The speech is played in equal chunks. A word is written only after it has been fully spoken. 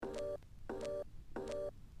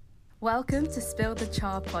Welcome to Spill the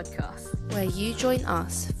Char podcast, where you join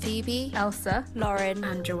us, Phoebe, Elsa, Lauren,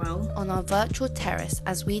 and Joelle, on our virtual terrace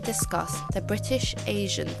as we discuss the British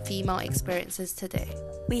Asian female experiences today.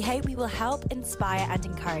 We hope we will help, inspire, and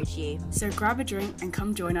encourage you. So grab a drink and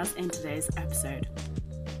come join us in today's episode.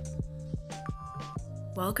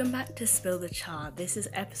 Welcome back to Spill the Char. This is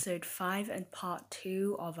episode 5 and part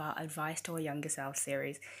 2 of our Advice to Our Younger Self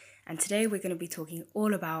series. And today we're going to be talking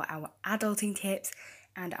all about our adulting tips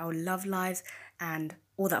and our love lives and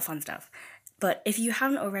all that fun stuff. But if you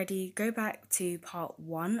haven't already, go back to part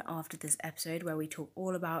 1 after this episode where we talk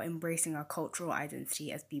all about embracing our cultural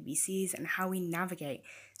identity as BBCs and how we navigate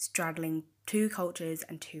straddling 2 cultures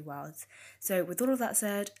and 2 worlds. So with all of that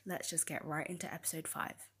said, let's just get right into episode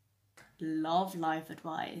 5. Love life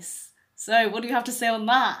advice. So what do you have to say on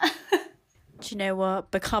that? Do you know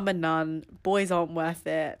what? Become a nun. Boys aren't worth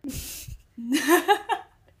it.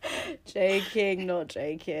 Joking, not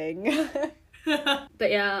joking.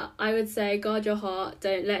 But yeah, I would say guard your heart.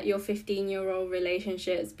 Don't let your 15-year-old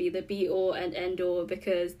relationships be the be-all and end-all,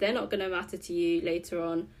 because they're not going to matter to you later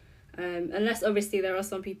on. Unless obviously there are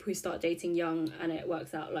some people who start dating young and it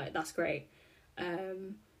works out, like that's great.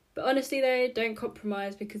 But honestly though, don't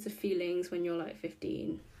compromise because of feelings when you're like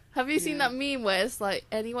 15. Have you seen that meme where it's like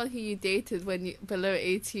anyone who you dated when you below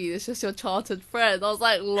 18 is just your childhood friend? I was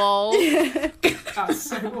like, lol. That's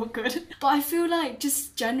so awkward. But I feel like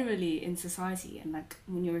just generally in society and like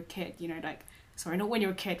when you're a kid, you know, like, sorry, not when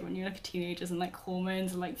you're a kid, when you're like a teenager and like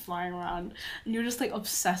hormones are like flying around and you're just like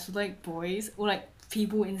obsessed with like boys or like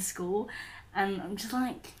people in school, and I'm just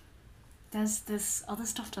like, there's other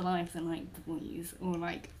stuff to life than like the boys or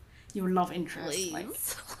like your love interest. Like,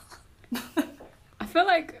 I feel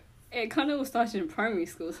like it kind of all started in primary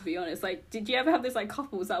school, to be honest. Like, did you ever have this like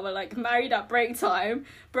couples that were like married at break time,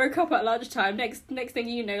 broke up at lunchtime, next thing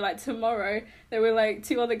you know, like tomorrow they were like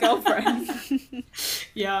 2 other girlfriends?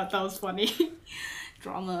 Yeah, that was funny.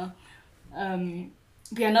 Drama. But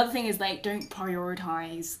yeah, another thing is like, don't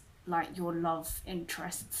prioritize like your love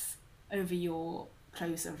interests over your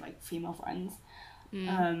closer like female friends.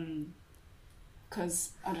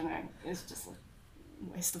 Because I don't know, it's just like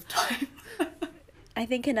a waste of time. I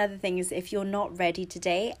think another thing is if you're not ready to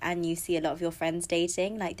date and you see a lot of your friends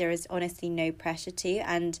dating, like there is honestly no pressure to.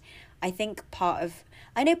 And I think part of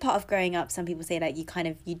growing up, some people say like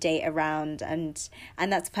you date around and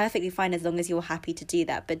that's perfectly fine as long as you're happy to do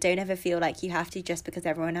that. But don't ever feel like you have to just because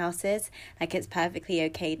everyone else is. Like it's perfectly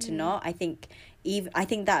okay to not. I think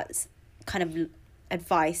that's kind of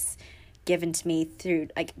advice given to me through,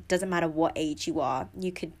 like, doesn't matter what age you are.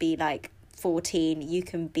 You could be like 14, you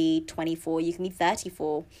can be 24, you can be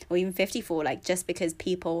 34 or even 54. Like, just because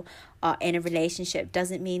people are in a relationship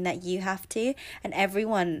doesn't mean that you have to. And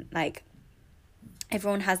everyone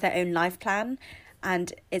has their own life plan,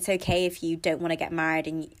 and it's okay if you don't want to get married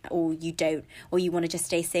or you want to just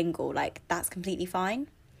stay single. Like, that's completely fine.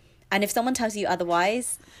 And if someone tells you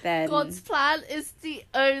otherwise, then God's plan is the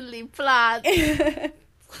only plan.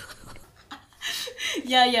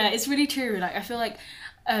 Yeah, it's really true. Like, I feel like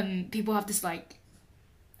people have this, like,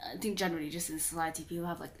 I think generally just in society, people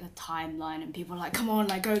have like a timeline and people are like, come on,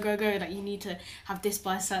 like go, like you need to have this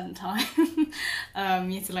by a certain time. You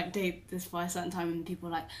need to like date this by a certain time, and people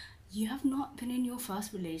are like, you have not been in your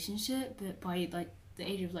first relationship but by like the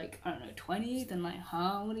age of like, I don't know, 20, then like,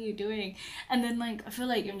 what are you doing? And then like, I feel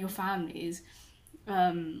like in your families,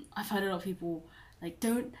 I've heard a lot of people like,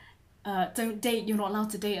 don't date, you're not allowed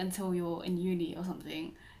to date until you're in uni or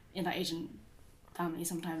something, in that Asian family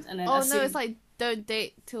sometimes. And then it's like, don't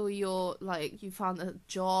date till you're like, you found a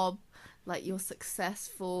job, like you're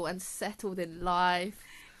successful and settled in life.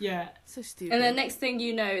 Yeah, so stupid. And then next thing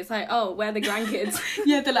you know, it's like, oh, where are the grandkids?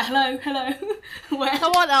 Yeah, they're like, hello. Where?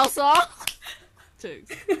 Come on, Elsa.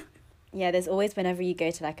 Jokes. Yeah, there's always, whenever you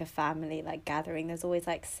go to like a family like gathering, there's always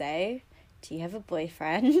like, so do you have a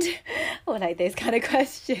boyfriend? Or like those kind of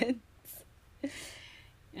questions.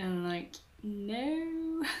 And I'm like,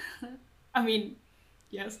 no. I mean,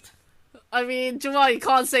 yes. I mean, Jamal, you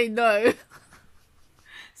can't say no.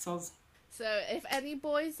 So if any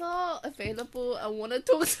boys are available and want to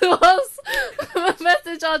talk to us,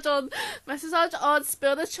 message us on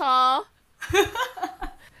Spill the Char.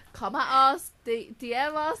 Come at us,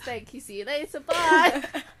 DM us. Thank you. See you later. Bye.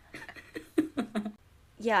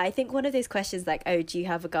 Yeah, I think one of those questions like, oh, do you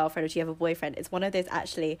have a girlfriend or do you have a boyfriend? It's one of those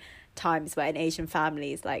actually times where in Asian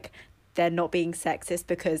families, like, they're not being sexist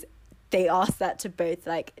because they ask that to both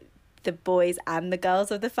like the boys and the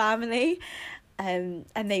girls of the family. And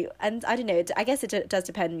I don't know, I guess it does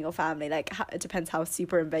depend on your family. Like, it depends how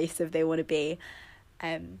super invasive they want to be.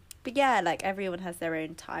 But yeah, like everyone has their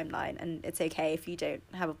own timeline, and it's okay if you don't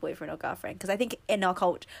have a boyfriend or girlfriend. Because I think in our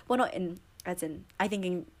culture, well, not in, as in, I think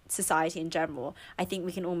in society in general, I think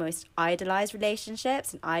we can almost idolize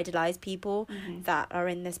relationships and idolize people that are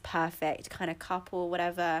in this perfect kind of couple,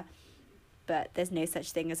 whatever. But there's no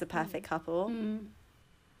such thing as a perfect couple.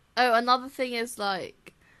 Oh, another thing is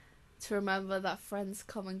like to remember that friends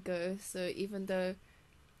come and go. So even though,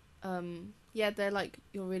 yeah, they're like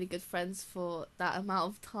you're really good friends for that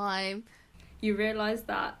amount of time, You realise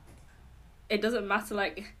that it doesn't matter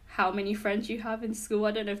like how many friends you have in school.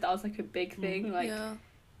 I don't know if that was like a big thing. Like yeah.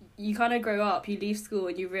 you kind of grow up, you leave school,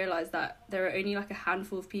 and you realise that there are only like a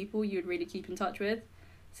handful of people you would really keep in touch with.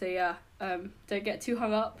 So yeah, don't get too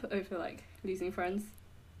hung up over like losing friends.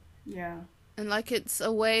 Yeah. And like it's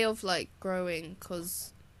a way of like growing,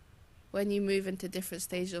 because when you move into different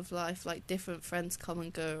stages of life, like different friends come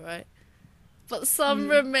and go, right? But some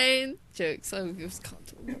remain. Jokes. I just can't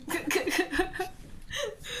talk.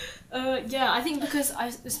 Yeah, I think because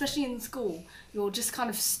especially in school, you're just kind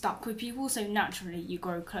of stuck with people, so naturally you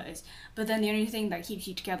grow close. But then the only thing that keeps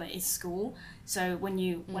you together is school. So when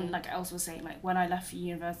like Els was saying, like when I left for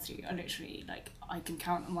university, I literally like I can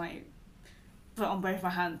count on both my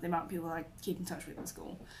hands the amount of people I keep in touch with in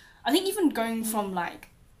school. I think even going from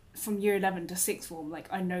year 11 to sixth form, like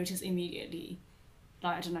I noticed immediately,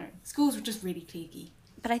 like I don't know, schools were just really cliquey.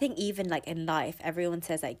 But I think even like in life, everyone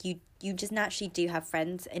says like you just naturally do have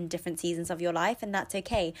friends in different seasons of your life, and that's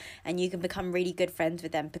okay. And you can become really good friends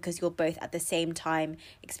with them because you're both at the same time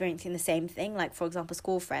experiencing the same thing, like for example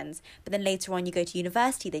school friends. But then later on you go to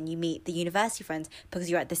university, then you meet the university friends because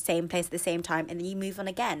you're at the same place at the same time, and then you move on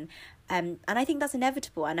again. And I think that's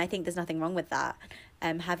inevitable, and I think there's nothing wrong with that,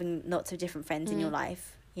 having lots of different friends in your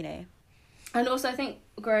life, you know. And also I think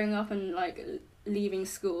growing up and like leaving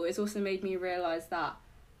school, it's also made me realise that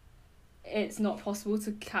it's not possible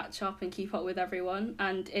to catch up and keep up with everyone,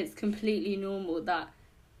 and it's completely normal that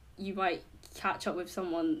you might catch up with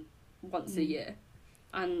someone once a year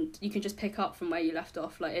and you can just pick up from where you left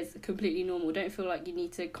off. Like it's completely normal. Don't feel like you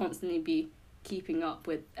need to constantly be keeping up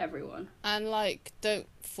with everyone. And like don't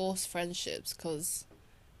force friendships, because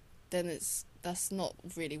then that's not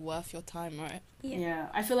really worth your time, right? Yeah,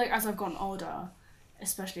 I feel like as I've gotten older,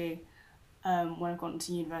 especially when I've gotten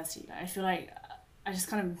to university, like, I feel like I just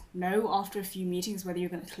kind of know after a few meetings whether you're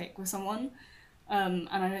going to click with someone, and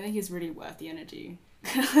I don't think it's really worth the energy.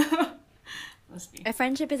 A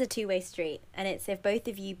friendship is a two-way street, and it's if both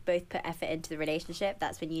of you both put effort into the relationship,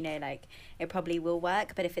 that's when you know like it probably will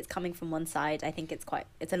work. But if it's coming from one side, I think it's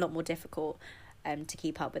a lot more difficult to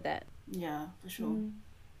keep up with it. Yeah, for sure.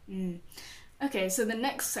 Okay, so the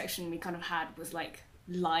next section we kind of had was like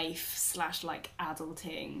life / like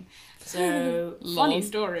adulting. So funny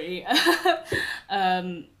story.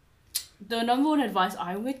 The number one advice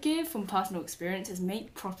I would give from personal experience is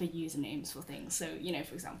make proper usernames for things. So, you know,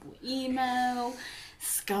 for example, email,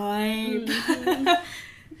 Skype.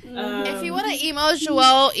 If you want to email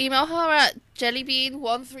Joelle, email her at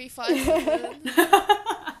jellybean1357.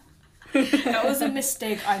 That was a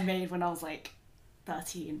mistake I made when I was like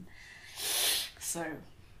 13. So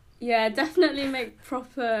Yeah, definitely make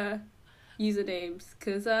proper usernames,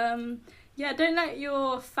 because yeah, don't let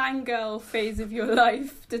your fangirl phase of your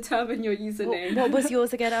life determine your username. What was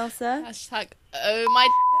yours again, Elsa? Hashtag oh my.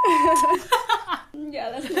 Yeah,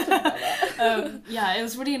 let's not talk about that. yeah, it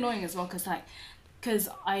was really annoying as well because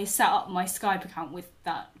I set up my Skype account with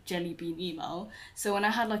that Jellybean email. So when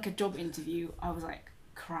I had like a job interview, I was like,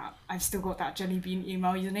 crap, I've still got that Jellybean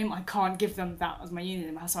email username. I can't give them that as my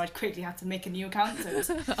username. So I quickly had to make a new account. So,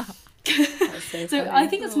 so I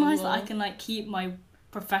think it's nice that I can like keep my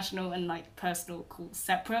professional and like personal calls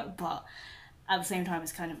separate, but at the same time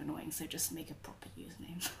it's kind of annoying. So just make a proper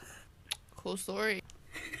username. Cool story.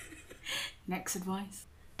 Next advice.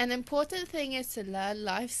 An important thing is to learn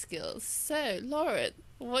life skills. So, Lauren,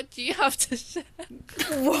 what do you have to share?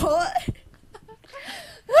 What?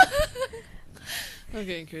 I'm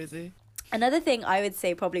going crazy. Another thing I would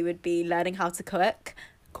say probably would be learning how to cook.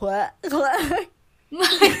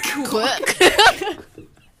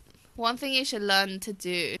 One thing you should learn to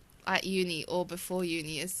do at uni or before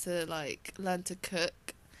uni is to like learn to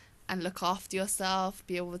cook and look after yourself,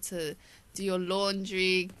 be able to do your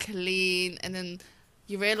laundry, clean, and then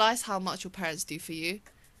you realise how much your parents do for you.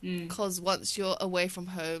 Because once you're away from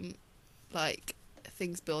home, like,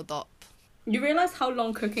 things build up. You realise how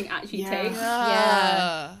long cooking actually takes.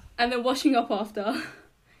 Yeah. And then washing up after.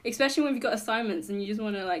 Especially when you've got assignments and you just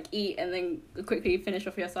want to like eat and then quickly finish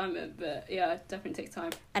off your assignment. But yeah, it definitely takes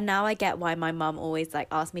time. And now I get why my mum always like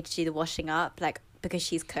asked me to do the washing up. Like because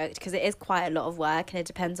she's cooked, because it is quite a lot of work and it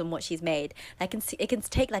depends on what she's made. Like it can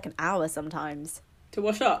take like an hour sometimes. To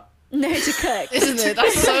wash up. No, to cook. Isn't it?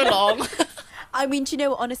 That's so long. I mean, do you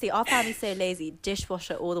know what? Honestly, our family's so lazy.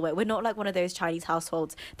 Dishwasher all the way. We're not like one of those Chinese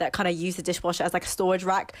households that kind of use the dishwasher as like a storage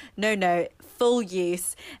rack. No, full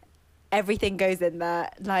use. Everything goes in there,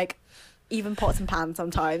 like even pots and pans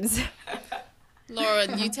sometimes.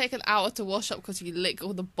 Lauren, you take an hour to wash up because you lick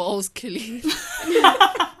all the bowls clean.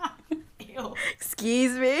 Ew.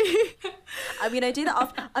 Excuse me. I mean, I do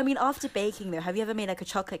that after baking though. Have you ever made like a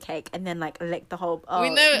chocolate cake and then like lick the whole? We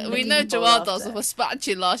know licking the bowl Joelle does after? with a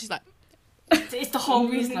spatula. She's like, It's the whole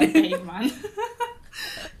reason I paid, man.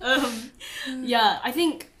 Yeah, I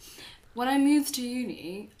think when I moved to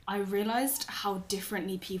uni, I realised how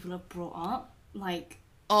differently people are brought up. Like,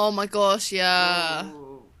 oh my gosh, yeah.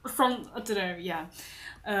 from, I don't know, yeah.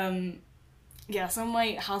 Yeah, some of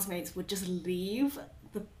my housemates would just leave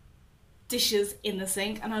the dishes in the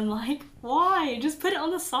sink, and I'm like, why? Just put it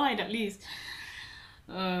on the side at least.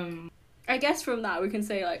 I guess from that we can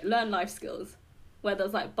say like learn life skills, where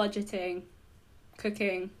there's like budgeting,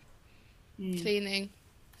 cooking. Cleaning.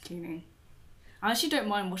 I actually don't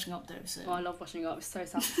mind washing up though, so. Oh, I love washing up. It's so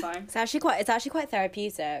satisfying. It's actually quite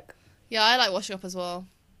therapeutic. Yeah, I like washing up as well.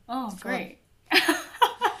 Oh, great.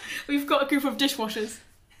 We've got a group of dishwashers.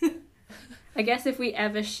 I guess if we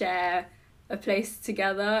ever share a place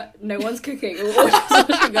together, no one's cooking. We're all just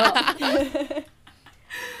washing up.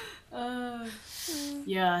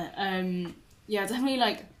 Yeah, definitely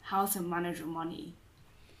like how to manage your money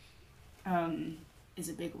is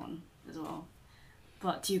a big one as well.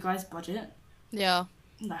 But do you guys budget? Yeah.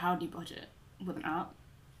 Like, how do you budget? With an app?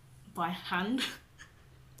 By hand?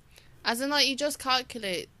 As in, like, you just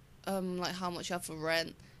calculate, like, how much you have for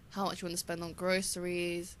rent, how much you want to spend on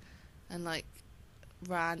groceries, and, like,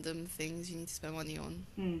 random things you need to spend money on.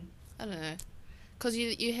 I don't know. Because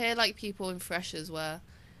you hear, like, people in freshers where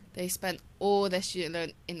they spent all their student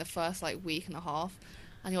loan in the first, like, week and a half,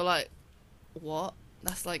 and you're like, what?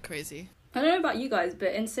 That's, like, crazy. I don't know about you guys,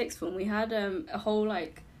 but in sixth form we had a whole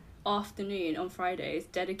like afternoon on Fridays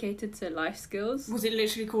dedicated to life skills. Was it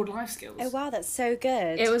literally called life skills? Oh wow, that's so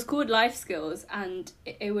good. It was called life skills, and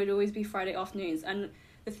it would always be Friday afternoons. And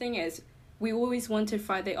the thing is, we always wanted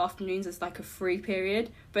Friday afternoons as like a free period,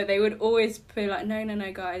 but they would always be like,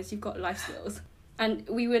 no guys, you've got life skills. And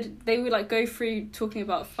they would like go through talking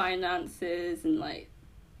about finances and like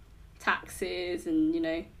taxes and, you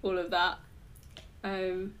know, all of that.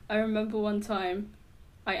 I remember one time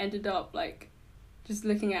I ended up like just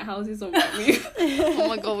looking at houses on Rightmove. Oh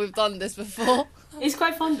my god, we've done this before. It's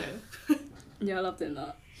quite fun though. Yeah, I loved doing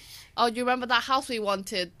that. Oh, do you remember that house we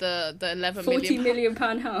wanted? The 11 £40 million million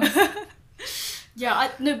house. Yeah, I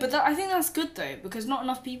think that's good though, because not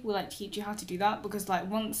enough people like teach you how to do that, because like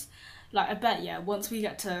once we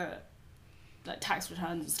get to like tax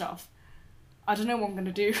returns and stuff, I don't know what I'm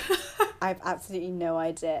gonna do. I have absolutely no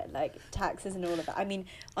idea, like taxes and all of that. I mean,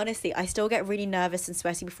 honestly, I still get really nervous and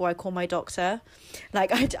sweaty before I call my doctor.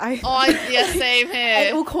 Like yeah, same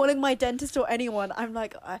here. or calling my dentist or anyone. I'm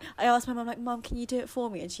like, I asked my mum, like, Mum, can you do it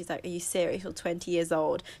for me? And she's like, are you serious? You're 20 years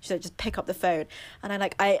old. She's like, just pick up the phone. And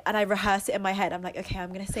I rehearse it in my head. I'm like, okay,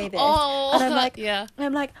 I'm gonna say this. Oh, and I'm like, yeah. And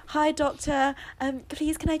I'm like, hi doctor,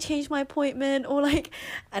 please can I change my appointment? Or like,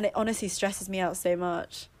 and it honestly stresses me out so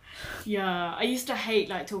much. Yeah, I used to hate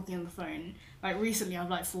like talking on the phone. Like recently I've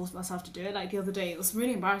like forced myself to do it. Like the other day it was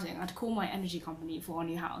really embarrassing. I had to call my energy company for our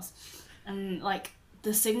new house, and like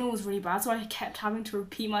the signal was really bad, so I kept having to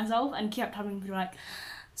repeat myself and kept having to be like,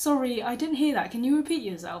 sorry, I didn't hear that, can you repeat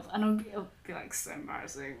yourself? And it'll be like so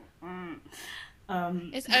embarrassing.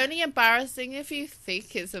 It's only embarrassing if you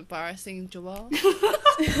think it's embarrassing, Joelle.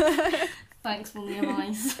 Thanks for the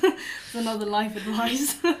advice. It's another life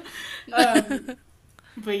advice.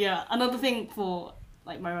 But yeah, another thing for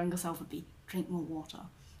like my younger self would be drink more water,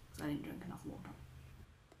 because I didn't drink enough water.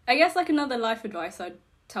 I guess like another life advice I'd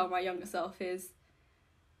tell my younger self is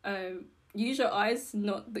use your eyes,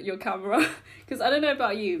 not your camera. Because I don't know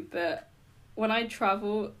about you, but when I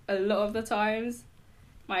travel, a lot of the times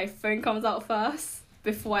my phone comes out first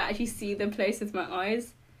before I actually see the place with my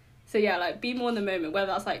eyes. So yeah, like be more in the moment, whether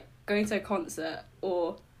that's like going to a concert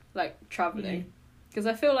or like traveling. Because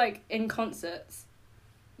I feel like in concerts,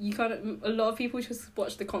 a lot of people just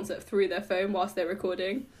watch the concert through their phone whilst they're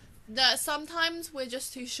recording. No, sometimes we're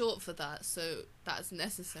just too short for that, so that's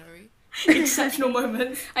necessary. Exceptional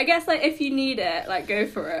moments. I guess like if you need it, like go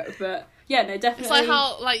for it. But yeah, no, definitely. It's like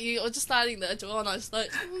how like you're just standing there, Joelle, and I was like,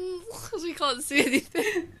 because we can't see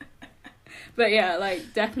anything. But yeah,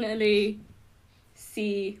 like definitely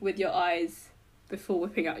see with your eyes before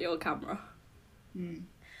whipping out your camera.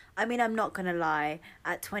 I mean, I'm not gonna lie,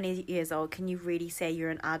 at 20 years old, can you really say you're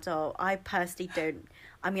an adult? I personally don't.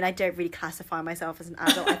 I mean, I don't really classify myself as an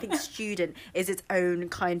adult. I think student is its own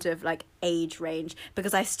kind of like age range,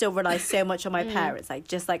 because I still rely so much on my parents. Like,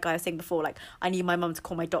 just like I was saying before, like I need my mum to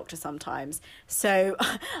call my doctor sometimes. So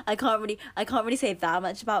I can't really say that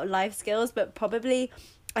much about life skills, but probably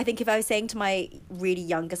I think if I was saying to my really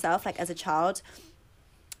younger self, like as a child,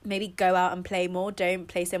 maybe go out and play more, don't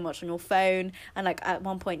play so much on your phone. And like at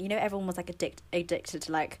one point, you know, everyone was like addicted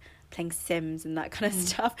to like playing Sims and that kind of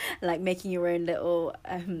stuff, like making your own little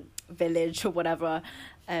village or whatever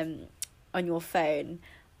on your phone.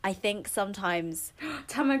 I think sometimes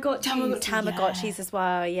Tamagotchis as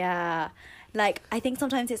well, yeah. Like I think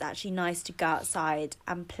sometimes it's actually nice to go outside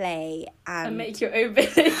and play and make your own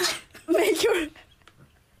village. make your own.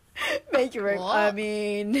 What? I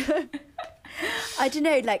mean, I don't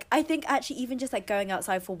know, like I think actually even just like going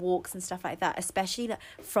outside for walks and stuff like that, especially like,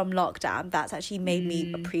 from lockdown, that's actually made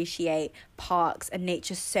me appreciate parks and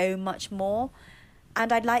nature so much more.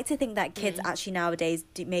 And I'd like to think that kids actually nowadays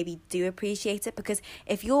do appreciate it, because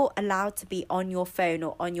if you're allowed to be on your phone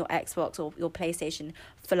or on your Xbox or your PlayStation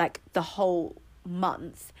for like the whole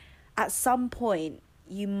month, at some point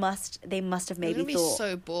they must have maybe You're gonna thought, be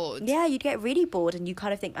so bored. yeah, you'd get really bored, and you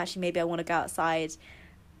kind of think, actually maybe I want to go outside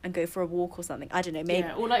and go for a walk or something. I don't know, maybe.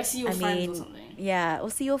 Yeah, or like see your friends or something. Yeah, or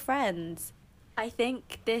see your friends. I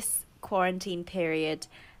think this quarantine period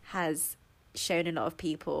has shown a lot of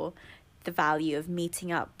people the value of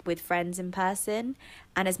meeting up with friends in person.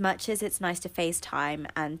 And as much as it's nice to FaceTime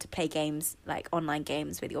and to play games, like online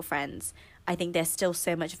games with your friends, I think there's still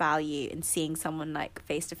so much value in seeing someone like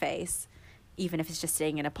face to face, even if it's just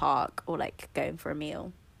sitting in a park or like going for a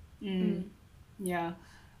meal. Yeah,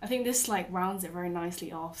 I think this like rounds it very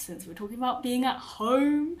nicely off, since we're talking about being at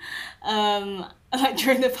home, like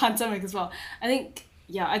during the pandemic as well. I think,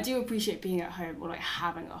 yeah, I do appreciate being at home, or like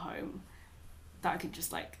having a home that I could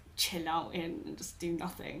just like chill out in and just do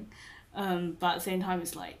nothing. But at the same time,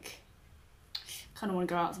 it's like kind of want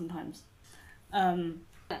to go out sometimes.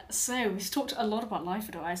 So we've talked a lot about life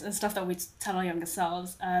advice and stuff that we tell our younger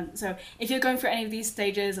selves. So if you're going through any of these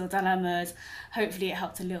stages or dilemmas, hopefully it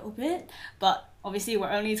helped a little bit. But obviously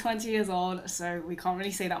we're only 20 years old, so we can't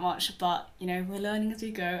really say that much. But, you know, we're learning as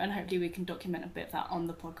we go, and hopefully we can document a bit of that on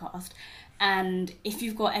the podcast. And if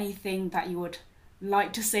you've got anything that you would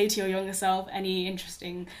like to say to your younger self, any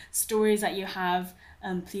interesting stories that you have,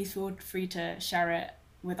 please feel free to share it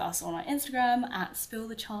with us on our Instagram at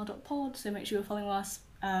spillthechild.pod. So make sure you're following us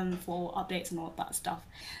for updates and all of that stuff.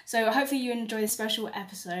 So hopefully you enjoy this special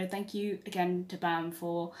episode. Thank you again to BAM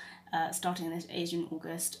for starting this age in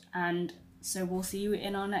August, and so we'll see you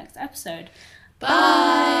in our next episode.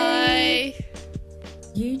 Bye.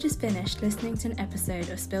 You just finished listening to an episode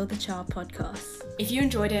of Spill the Child podcast. If you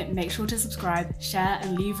enjoyed it, make sure to subscribe, share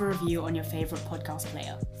and leave a review on your favourite podcast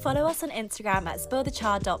player. Follow us on Instagram at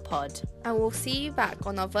spillthechild.pod. And we'll see you back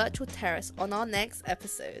on our virtual terrace on our next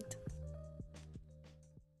episode.